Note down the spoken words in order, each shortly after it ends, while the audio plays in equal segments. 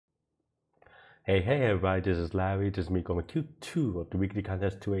Hey everybody, this is Larry. This is me going to two of the weekly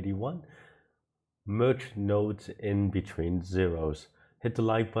contest 281. Merge nodes in between zeros. Hit the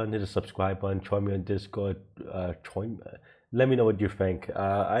like button, hit the subscribe button, join me on Discord, let me know what you think.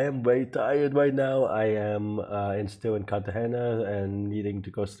 I am very tired right now. I am still in Cartagena and needing to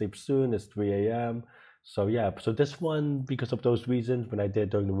go sleep soon. It's 3 a.m. So yeah, so this one, because of those reasons, when I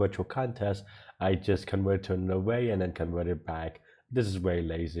did during the virtual contest, I just converted to an array and then converted back. This is very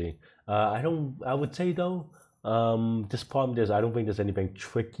lazy. I would say though, this problem, I don't think there's anything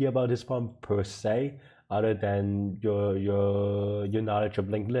tricky about this problem per se, other than your knowledge of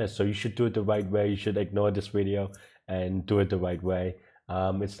linked lists. So you should do it the right way. You should ignore this video and do it the right way.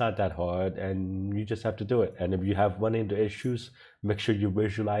 It's not that hard, and you just have to do it. And if you have run into issues, make sure you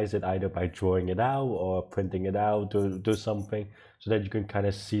visualize it either by drawing it out or printing it out, or do something so that you can kind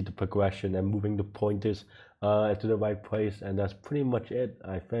of see the progression and moving the pointers to the right place. And that's pretty much it,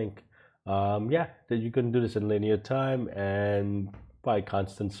 I think. Yeah, that you can do this in linear time and by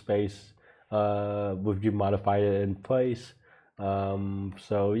constant space with your modifier in place.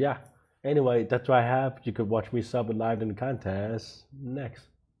 So yeah. Anyway, that's what I have. You could watch me sub live in the contest next.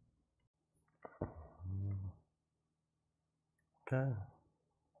 Okay.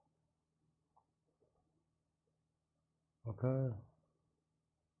 Okay.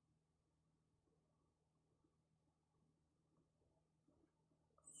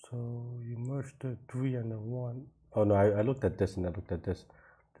 So you merged the 3 and the 1. Oh no, I looked at this and I looked at this.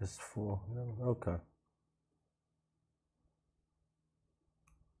 This 4. Okay.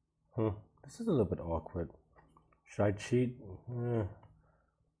 This is a little bit awkward. Should I cheat?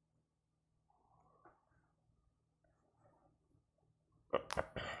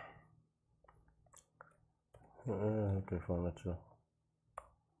 Okay, fine.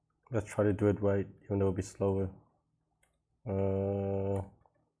 Let's try to do it right, even though it'll be slower.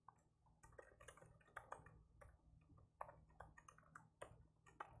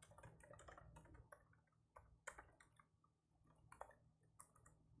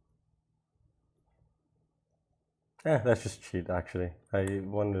 Let's just cheat actually. I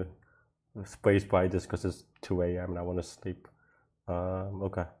want to space by this because it's 2 a.m. and I want to sleep.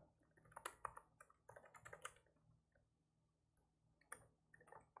 Okay.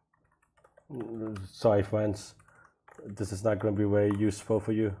 Sorry friends, this is not going to be very useful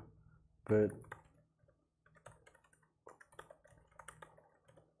for you, but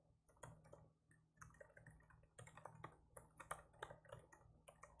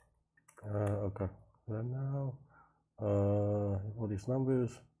okay. And now all these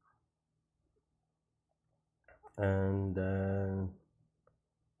numbers, and then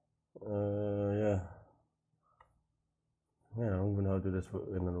yeah, I don't even know how to do this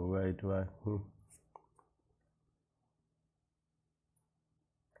in an array, do I?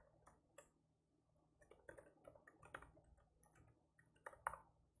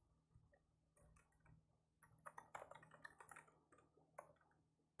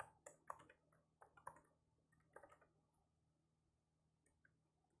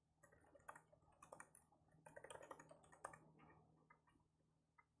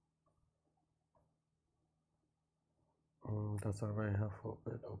 That's not very helpful,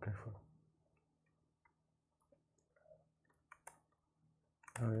 but okay.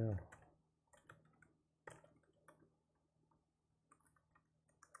 Oh yeah.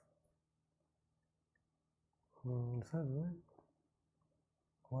 Is that right?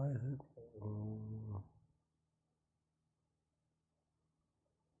 Why is it?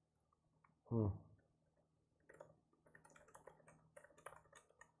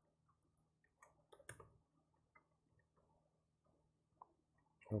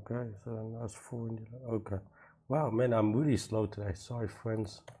 Okay, so that's 4 in the, okay. Wow, man, I'm really slow today. Sorry,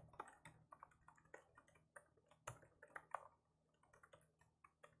 friends.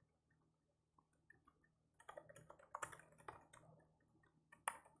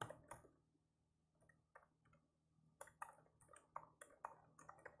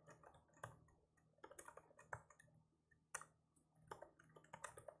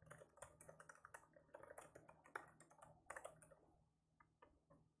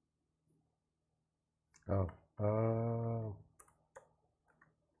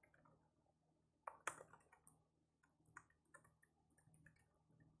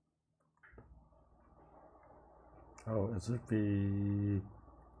 Oh, is it the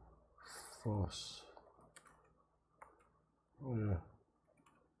force? Yeah.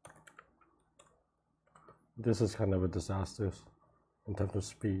 This is kind of a disaster in terms of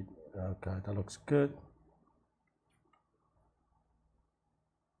speed. Okay, that looks good.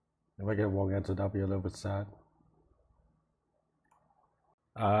 If I get wrong answer, that'll be a little bit sad.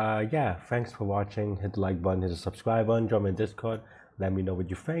 Yeah, thanks for watching. Hit the like button, hit the subscribe button, join me in Discord. Let me know what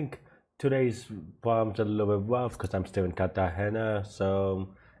you think. Today's bomb's a little bit rough because I'm still in Cartagena,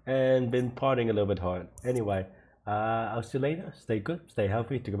 and been partying a little bit hard. Anyway, I'll see you later. Stay good, stay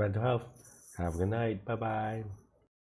healthy, take your mental health. Have a good night. Bye bye.